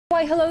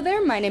Why hello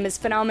there, my name is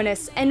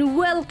Phenominis, and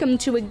welcome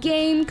to a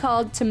game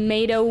called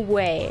Tomato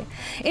Way.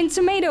 In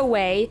Tomato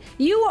Way,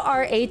 you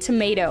are a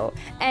tomato,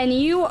 and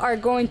you are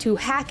going to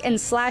hack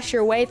and slash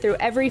your way through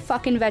every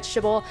fucking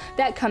vegetable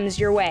that comes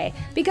your way.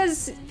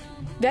 Because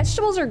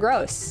vegetables are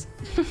gross.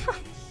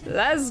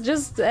 That's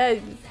just,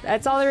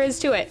 that's all there is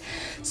to it.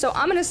 So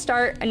I'm gonna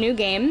start a new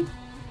game.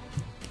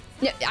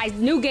 Yeah,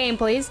 new game,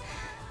 please.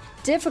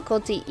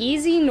 Difficulty,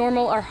 easy,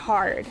 normal, or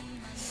hard.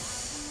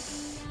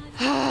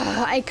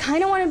 I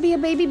kind of want to be a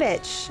baby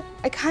bitch.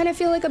 I kind of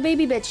feel like a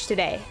baby bitch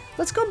today.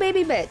 Let's go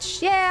baby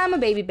bitch. Yeah, I'm a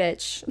baby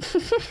bitch.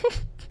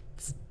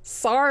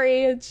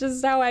 Sorry, it's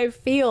just how I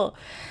feel.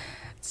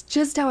 It's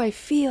just how I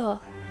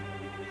feel.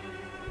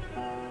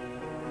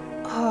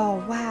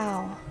 Oh,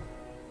 wow.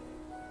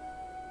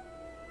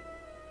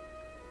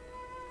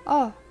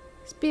 Oh,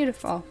 it's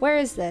beautiful. Where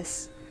is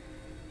this?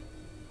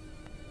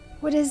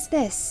 What is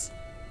this?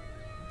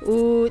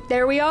 Ooh,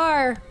 there we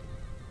are.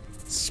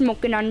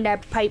 Smoking on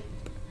that pipe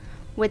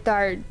with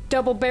our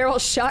double barrel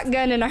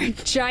shotgun and our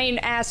giant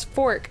ass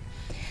fork.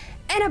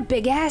 And a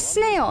big ass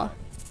snail.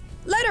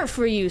 Letter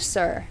for you,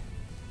 sir.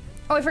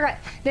 Oh, I forgot.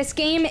 This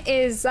game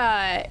is,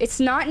 it's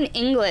not in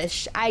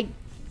English. I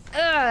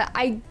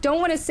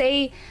don't want to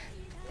say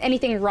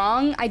anything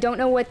wrong. I don't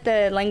know what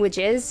the language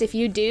is. If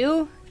you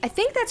do, I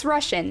think that's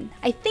Russian.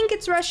 I think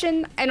it's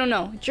Russian. I don't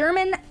know.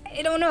 German?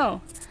 I don't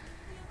know.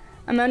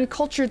 I'm an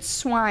uncultured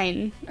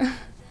swine.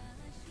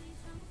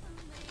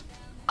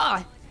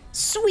 Ah,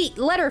 sweet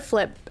letter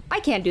flip. I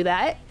can't do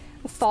that.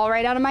 It'll fall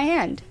right out of my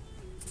hand.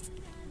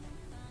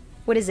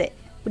 What is it?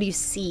 What do you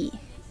see?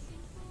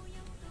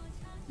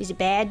 Is it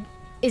bad?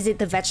 Is it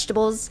the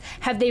vegetables?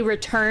 Have they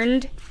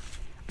returned?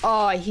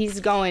 Oh, he's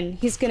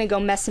gonna go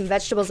mess some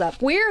vegetables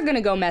up. We're gonna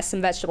go mess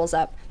some vegetables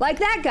up. Like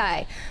that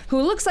guy,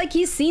 who looks like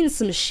he's seen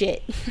some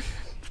shit.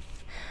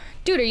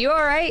 Dude, are you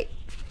alright?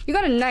 You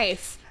got a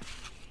knife.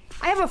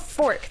 I have a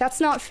fork. That's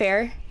not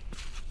fair.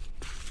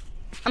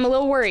 I'm a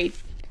little worried.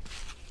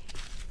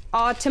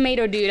 Aw,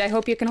 tomato dude, I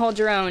hope you can hold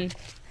your own.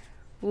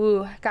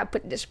 Ooh, gotta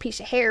put this piece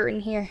of hair in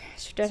here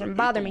so it doesn't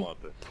bother me.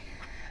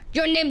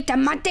 Your name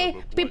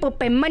Tomate? People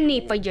pay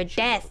money for your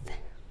death.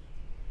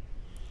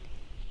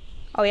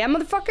 Oh yeah,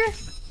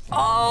 motherfucker?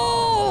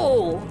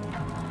 Oh!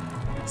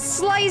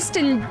 Sliced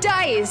and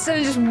diced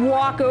and just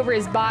walk over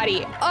his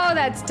body. Oh,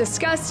 that's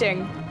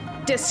disgusting.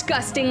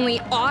 Disgustingly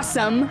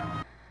awesome.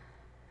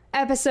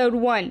 Episode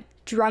 1,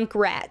 Drunk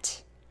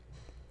Rat.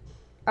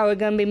 Are we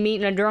gonna be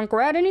meeting a drunk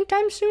rat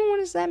anytime soon? What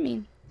does that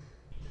mean?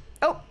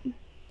 Oh,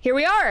 here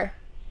we are.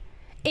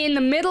 In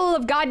the middle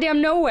of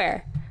goddamn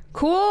nowhere.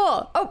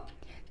 Cool. Oh,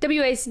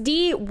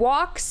 WASD,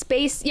 walk,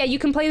 space. Yeah, you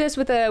can play this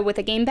with a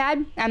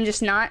gamepad. I'm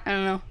just not. I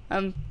don't know.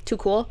 I'm too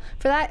cool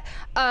for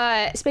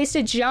that. Space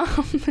to jump.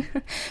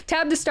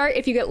 Tab to start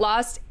if you get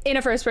lost in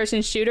a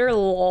first-person shooter.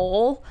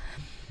 Lol.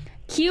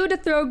 Q to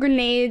throw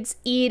grenades,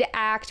 E to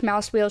act,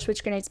 mouse wheel,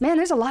 switch grenades. Man,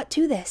 there's a lot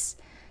to this.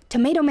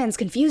 Tomato Man's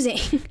confusing.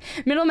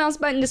 Middle mouse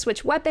button to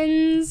switch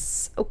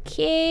weapons.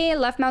 Okay,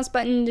 left mouse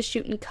button to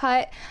shoot and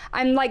cut.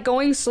 I'm like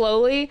going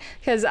slowly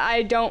because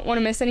I don't want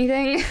to miss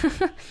anything.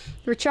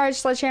 Recharge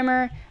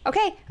sledgehammer.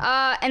 Okay,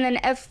 and then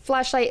F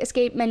flashlight,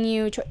 escape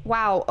menu.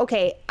 Wow,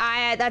 okay,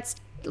 that's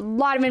a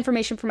lot of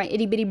information for my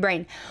itty bitty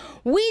brain.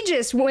 We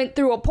just went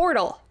through a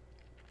portal.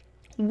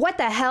 What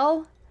the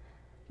hell?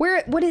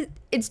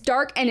 It's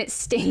dark and it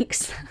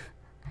stinks.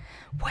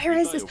 Where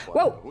is this?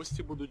 Whoa!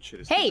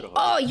 Hey!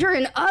 Oh, you're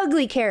an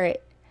ugly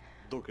carrot!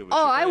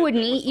 Oh, I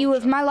wouldn't eat you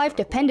if my life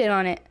depended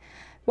on it.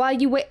 While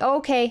you wait...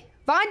 Okay.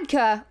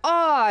 Vodka!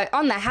 Oh,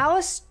 on the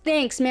house?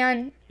 Thanks,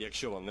 man.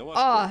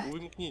 Oh,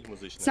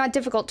 it's not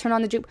difficult. Turn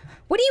on the juke...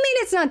 What do you mean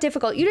it's not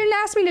difficult? You didn't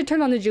ask me to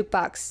turn on the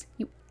jukebox.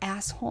 You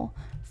asshole.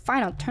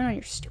 Fine, I'll turn on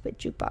your stupid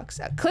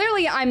jukebox.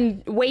 Clearly,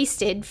 I'm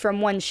wasted from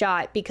one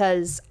shot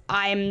because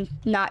I'm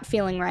not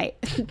feeling right,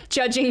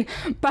 judging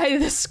by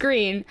the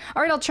screen.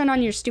 All right, I'll turn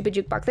on your stupid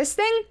jukebox. This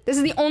thing? This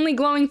is the only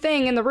glowing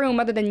thing in the room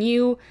other than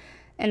you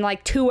and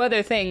like 2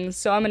 other things,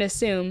 so I'm gonna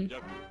assume.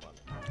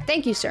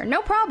 Thank you, sir.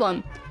 No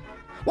problem.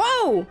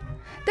 Whoa!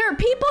 There are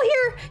people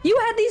here? You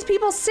had these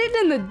people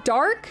sitting in the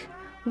dark?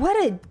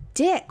 What a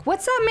dick.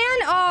 What's up,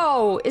 man?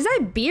 Oh, is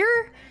that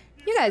beer?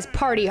 You guys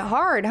party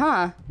hard,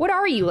 huh? What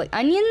are you, like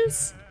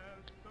onions?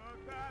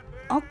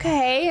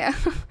 Okay.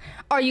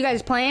 Are you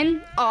guys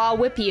playing? Oh, I'll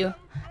whip you.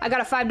 I got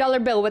a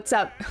 $5 bill, what's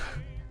up?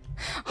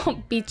 I'll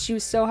beat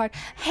you so hard.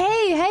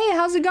 Hey,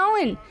 how's it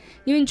going?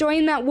 You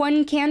enjoying that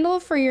one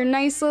candle for your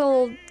nice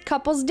little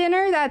couple's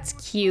dinner? That's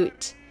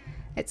cute.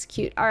 It's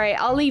cute. All right,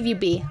 I'll leave you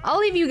be. I'll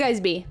leave you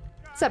guys be.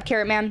 What's up,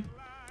 Carrot Man?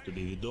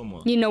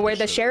 You know where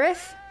the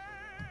sheriff?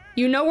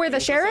 You know where the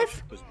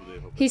sheriff?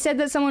 He said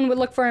that someone would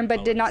look for him,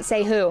 but did not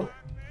say who.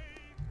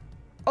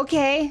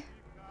 Okay.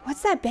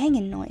 What's that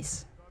banging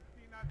noise?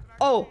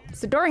 Oh,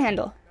 it's the door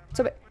handle.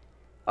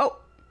 Oh.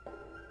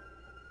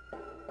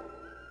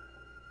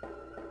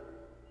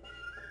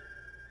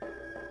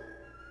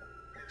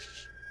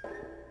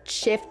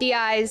 Shifty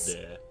eyes.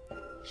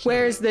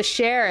 Where's the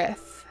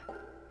sheriff?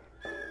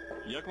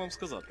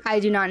 I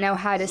do not know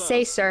how to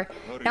say, sir.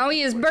 Now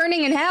he is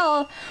burning in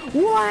hell.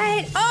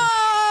 What?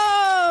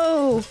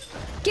 Oh!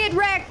 Get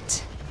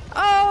wrecked.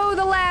 Oh,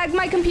 the lag.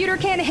 My computer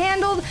can't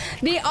handle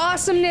the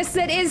awesomeness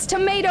that is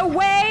Tomato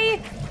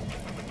Way.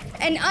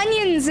 And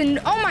onions and,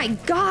 oh my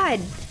god.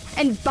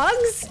 And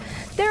bugs?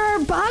 There are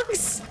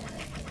bugs?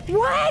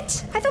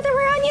 What? I thought there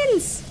were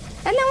onions.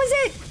 And that was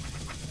it.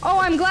 Oh,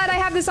 I'm glad I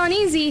have this on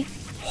easy.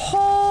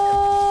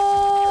 Holy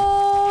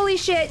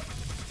shit.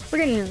 We're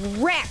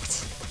getting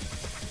wrecked.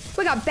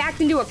 We got backed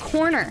into a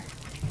corner.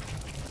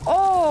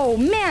 Oh,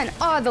 man.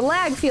 Oh, the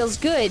lag feels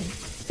good.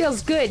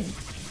 Feels good.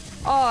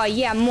 Oh,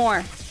 yeah,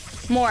 more.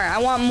 More. I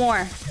want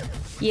more.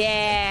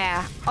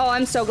 Yeah. Oh,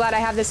 I'm so glad I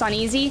have this on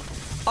easy.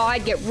 Oh,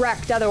 I'd get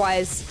wrecked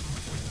otherwise.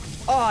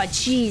 Oh,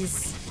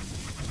 jeez.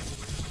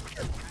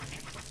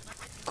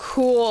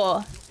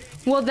 Cool.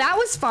 Well, that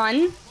was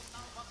fun.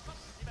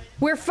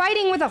 We're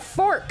fighting with a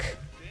fork,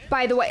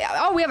 by the way.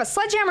 Oh, we have a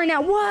sledgehammer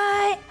now.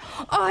 What?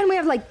 Oh, and we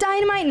have like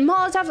dynamite and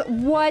Molotovs.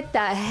 What the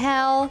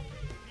hell?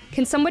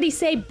 Can somebody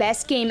say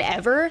best game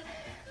ever?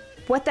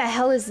 What the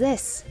hell is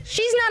this?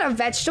 She's not a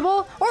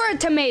vegetable or a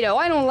tomato.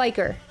 I don't like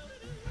her.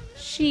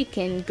 She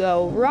can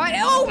go right.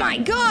 Oh my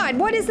god,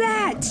 what is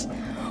that?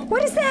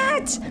 What is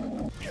that?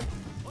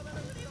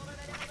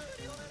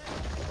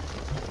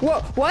 Whoa,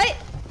 what?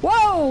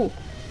 Whoa!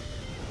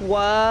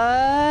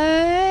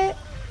 What?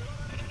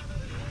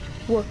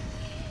 Whoa.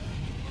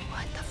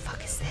 What the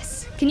fuck is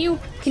this? Can you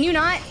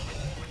not?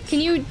 Can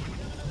you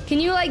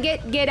like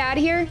get out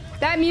of here?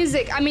 That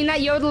music, I mean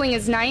that yodeling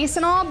is nice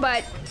and all,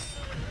 but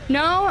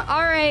no?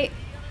 Alright.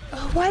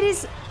 Who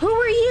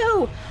are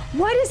you?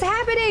 What is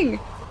happening?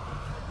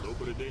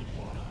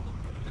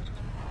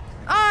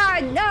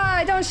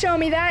 Don't show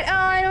me that. Oh,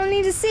 I don't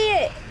need to see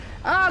it.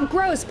 Oh,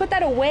 gross, put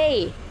that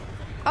away.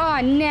 Oh,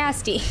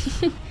 nasty.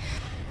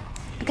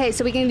 Okay,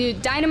 so we can do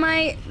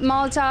dynamite,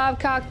 Molotov,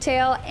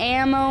 cocktail,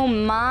 ammo,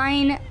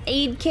 mine,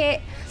 aid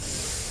kit.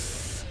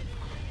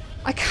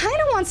 I kind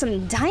of want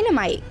some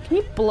dynamite. Can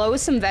we blow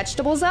some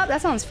vegetables up?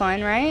 That sounds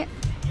fun, right?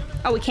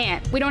 Oh, we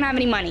can't. We don't have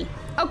any money.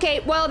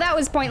 Okay, well, that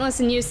was pointless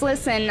and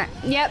useless, and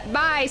yep,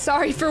 bye.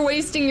 Sorry for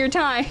wasting your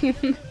time.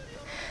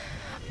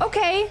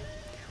 Okay,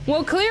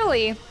 well,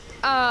 clearly,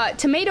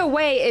 Tomato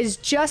Way is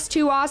just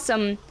too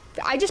awesome.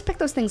 I just picked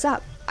those things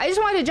up. I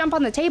just wanted to jump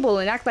on the table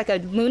and act like a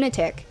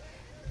lunatic,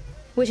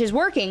 which is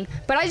working,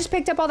 but I just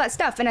picked up all that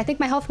stuff, and I think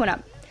my health went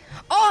up.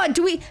 Oh,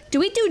 do we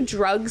do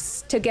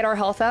drugs to get our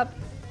health up?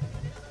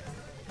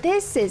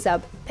 This is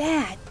a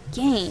bad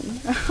game.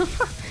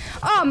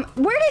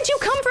 Where did you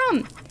come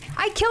from?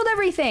 I killed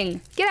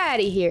everything. Get out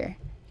of here.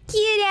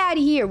 Get out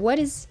of here. What?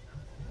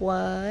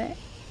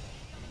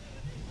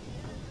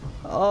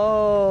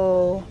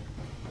 Oh.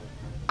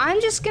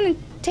 I'm just gonna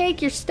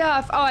take your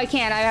stuff. Oh, I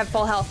can't. I have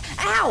full health.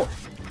 Ow!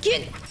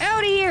 Get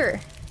out of here.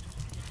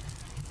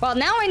 Well,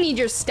 now I need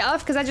your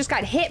stuff because I just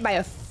got hit by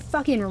a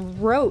fucking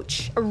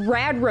roach. A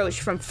rad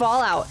roach from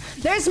Fallout.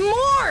 There's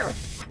more!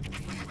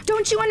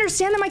 Don't you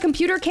understand that my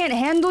computer can't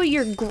handle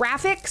your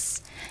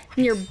graphics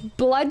and your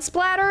blood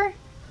splatter?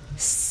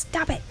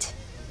 Stop it.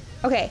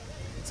 Okay,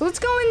 so let's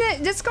go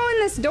in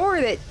this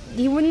door that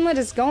he wouldn't let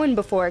us go in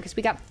before because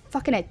we got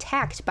fucking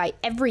attacked by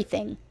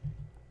everything.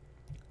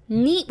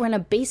 Neat, we're in a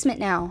basement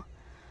now.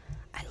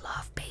 I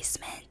love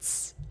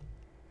basements.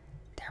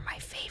 They're my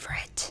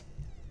favorite.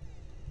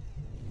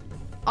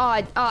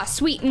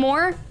 Sweet,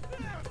 more?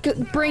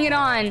 Bring it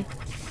on.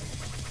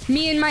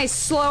 Me and my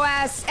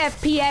slow-ass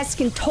FPS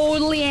can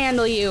totally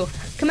handle you.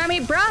 Come at me,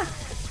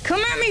 bruh.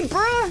 Come at me,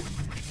 bruh.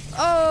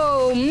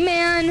 Oh,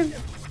 man.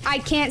 I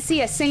can't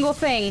see a single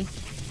thing.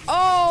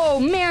 Oh,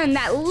 man,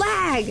 that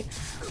lag.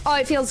 Oh,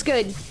 it feels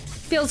good.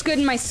 Feels good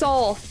in my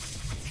soul.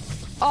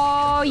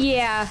 Oh,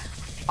 yeah.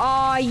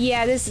 Oh,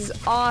 yeah, this is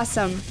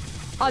awesome.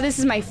 Oh, this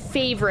is my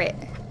favorite.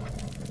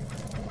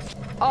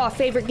 Oh,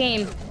 favorite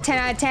game. 10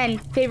 out of 10.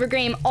 Favorite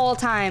game all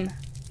time.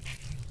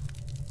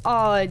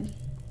 Oh,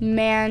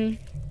 man.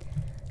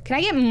 Can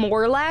I get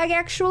more lag,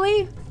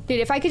 actually? Dude,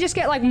 if I could just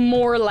get, like,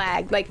 more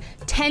lag. Like,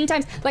 10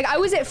 times. Like, I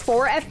was at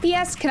 4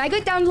 FPS. Can I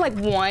get down to, like,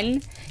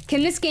 1?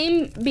 Can this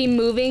game be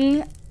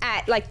moving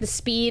at, like, the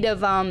speed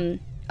of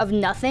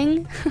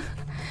nothing?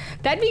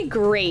 That'd be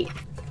great.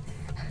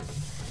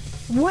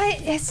 What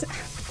is...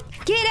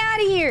 Get out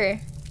of here!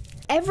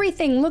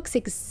 Everything looks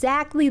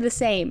exactly the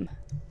same.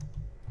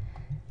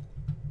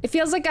 It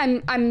feels like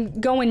I'm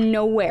going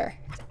nowhere.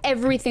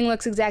 Everything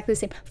looks exactly the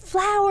same.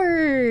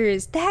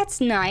 Flowers!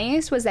 That's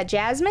nice. Was that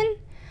jasmine?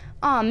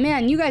 Aw,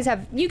 man, you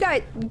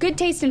got good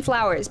taste in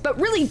flowers, but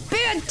really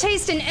bad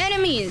taste in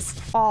enemies!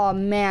 Aw,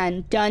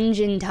 man,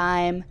 dungeon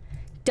time.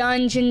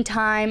 Dungeon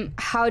time.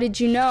 How did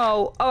you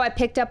know? Oh, I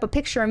picked up a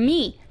picture of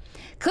me.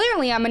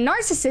 Clearly, I'm a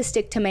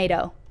narcissistic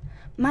tomato.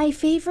 My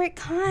favorite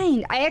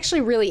kind. I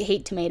actually really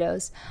hate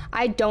tomatoes.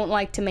 I don't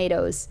like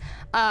tomatoes.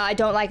 I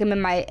don't like them in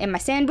my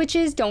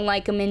sandwiches. Don't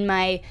like them in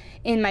my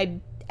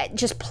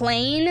just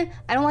plain.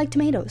 I don't like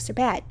tomatoes. They're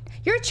bad.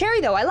 You're a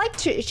cherry though. I like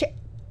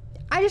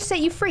I just set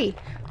you free.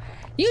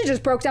 You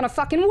just broke down a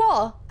fucking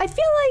wall. I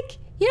feel like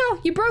You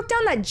know, you broke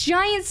down that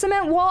giant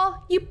cement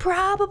wall. You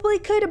probably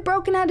could have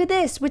broken out of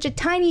this, which a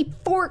tiny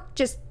fork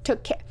just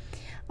took care.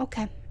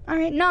 Okay. All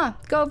right. Nah.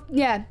 Go.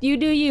 Yeah. You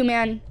do you,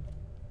 man.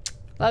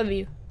 Love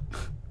you.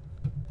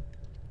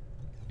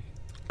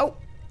 Oh.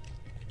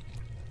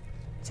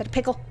 Is that a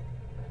pickle?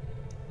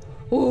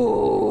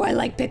 Ooh, I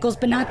like pickles,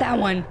 but not that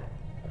one.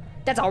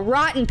 That's a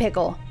rotten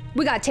pickle.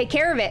 We gotta take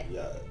care of it.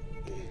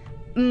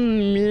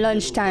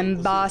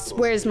 Lunchtime, boss.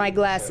 Where's my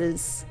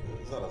glasses?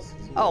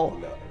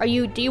 Oh,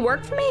 do you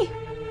work for me?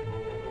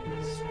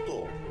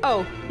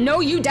 Oh, no,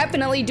 you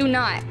definitely do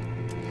not.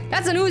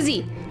 That's an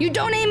Uzi. You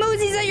don't aim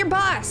Uzis at your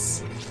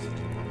boss.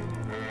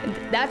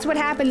 That's what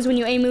happens when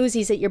you aim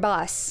Uzis at your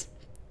boss.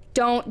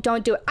 Don't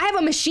do it. I have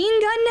a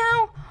machine gun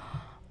now?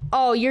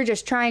 Oh, you're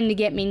just trying to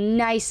get me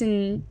nice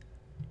and,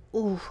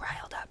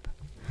 riled up.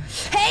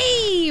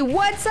 Hey,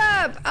 what's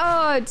up?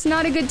 Oh, it's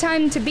not a good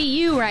time to be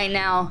you right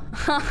now.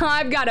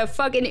 I've got a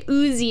fucking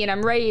Uzi and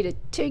I'm ready to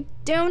take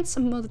down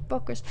some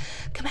motherfuckers.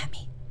 Come at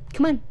me.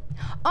 Come on.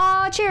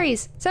 Aw,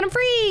 cherries. Set them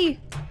free.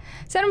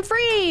 Set them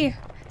free.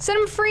 Set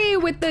them free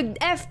with the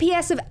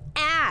FPS of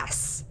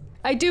ass.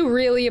 I do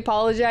really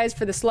apologize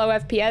for the slow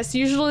FPS.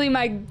 Usually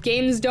my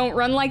games don't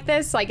run like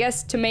this. I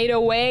guess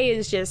Tomato Way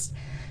is just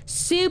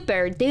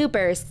super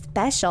duper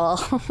special.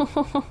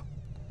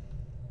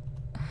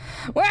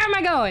 Where am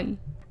I going?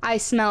 I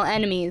smell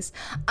enemies.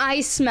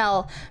 I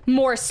smell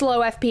more slow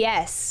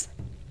FPS.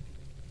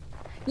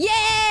 Yay!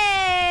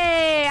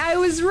 I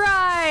was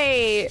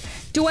right!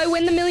 Do I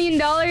win the $1 million?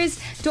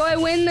 Do I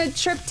win the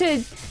trip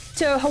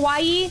to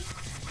Hawaii?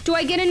 Do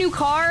I get a new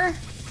car?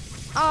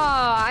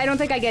 I don't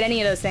think I get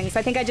any of those things.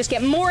 I think I just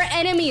get more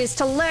enemies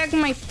to lag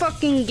my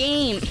fucking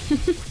game.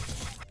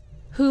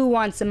 Who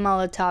wants a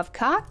Molotov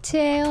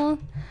cocktail?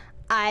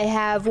 I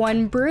have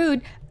one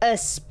brewed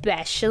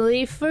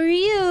especially for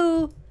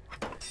you.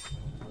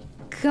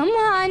 Come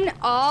on.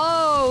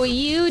 Oh,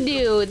 you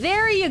do.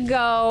 There you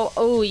go.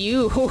 Oh,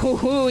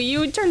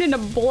 you turned into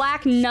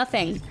black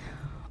nothing.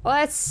 Oh,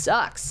 that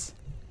sucks.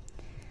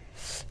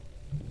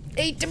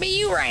 Hate to be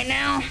you right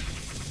now.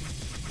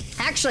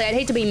 Actually, I'd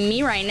hate to be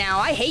me right now.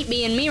 I hate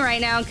being me right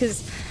now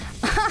because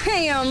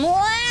I am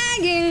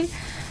lagging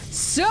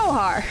so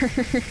hard.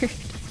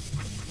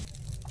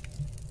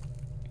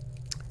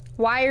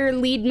 Wire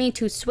lead me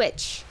to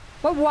switch.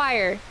 What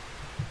wire?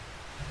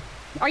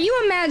 Are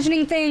you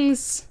imagining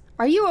things?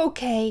 Are you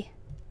okay?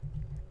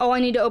 Oh, I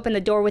need to open the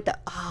door with the...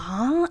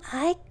 Oh,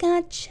 I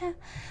gotcha.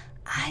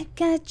 I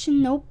gotcha.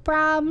 No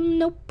problem.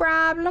 No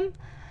problem.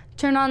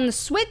 Turn on the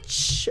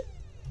switch.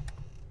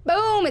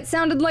 Boom. It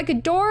sounded like a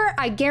door.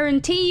 I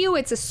guarantee you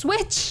it's a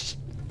switch.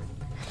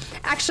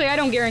 Actually, I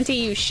don't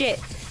guarantee you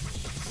shit.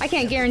 I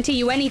can't guarantee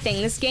you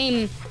anything. This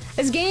game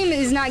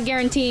is not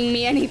guaranteeing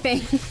me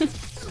anything.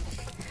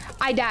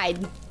 I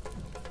died.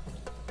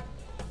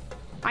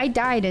 I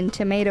died in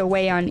Tomato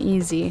Way on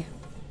easy.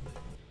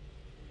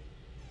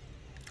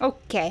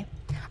 Okay.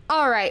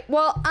 Alright,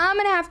 well, I'm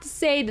gonna have to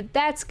say that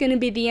that's gonna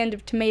be the end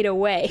of Tomato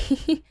Way.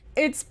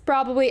 It's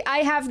probably... I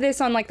have this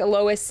on, like, the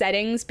lowest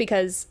settings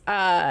because,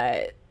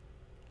 I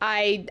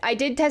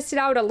did test it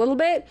out a little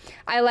bit.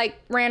 I, like,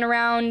 ran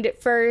around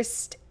at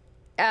first,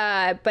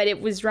 but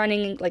it was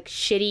running, like,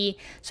 shitty,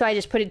 so I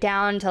just put it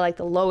down to, like,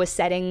 the lowest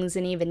settings,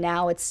 and even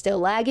now it's still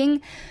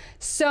lagging.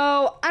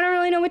 So, I don't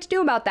really know what to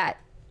do about that.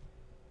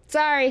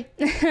 Sorry.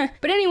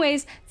 But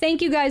anyways,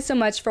 thank you guys so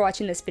much for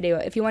watching this video.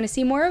 If you want to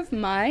see more of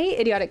my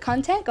idiotic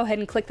content, go ahead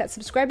and click that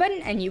subscribe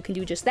button and you can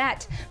do just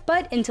that.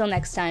 But until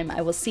next time,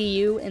 I will see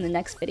you in the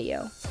next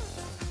video.